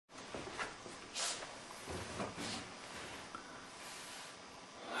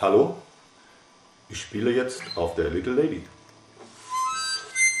Hallo, ich spiele jetzt auf der Little Lady.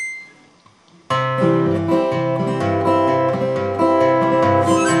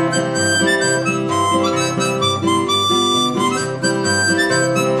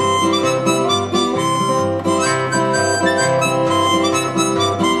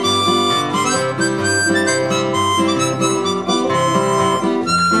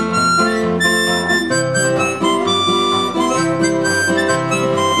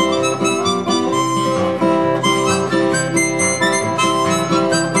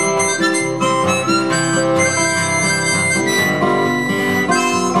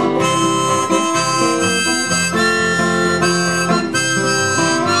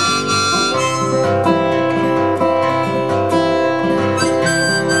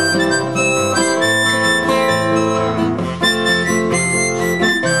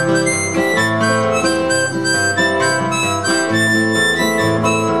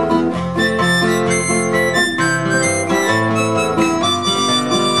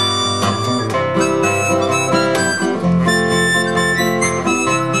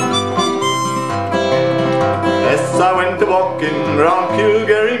 I went walking round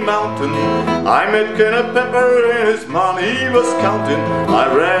Kilgary Mountain. I met Kenneth Pepper and his money he was counting. I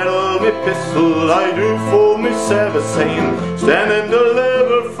rattled me pistol, I drew for me saber saying, stand and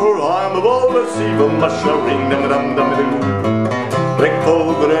deliver, for I'm a bold deceiver. Mushering dum dum dum dum. Wreck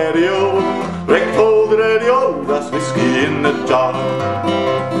for the radio, wreck for the radio, that's whiskey in the jar.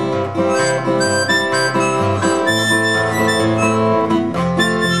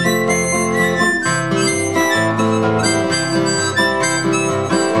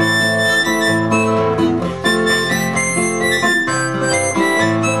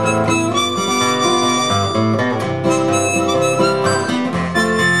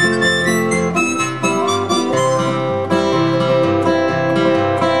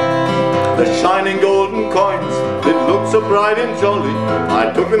 The shining golden coins, it looked so bright and jolly.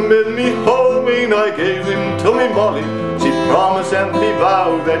 I took them with me home and I gave them to me Molly. She promised and she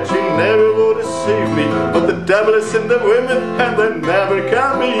vowed that she never would deceive me, but the devil is in the women and they never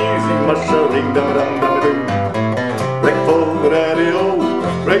can be easy. Mushering dum dum dum dum. Wreck for the radio,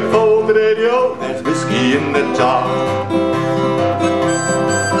 wreck for the radio, there's whiskey in the jar.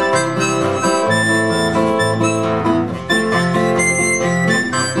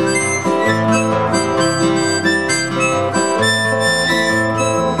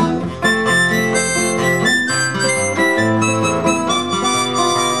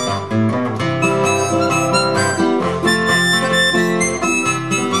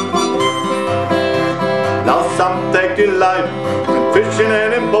 Some take delight in fishing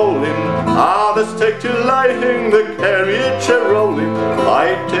and in bowling, others take delight in the carriage and rolling.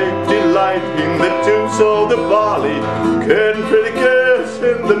 I take delight in the tunes of the barley, curtain pretty girls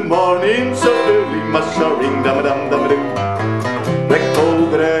in the morning so early. Mushering dum dum dum dum. Wreck for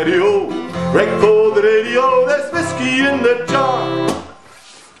the radio, wreck for the radio, there's whiskey in the jar.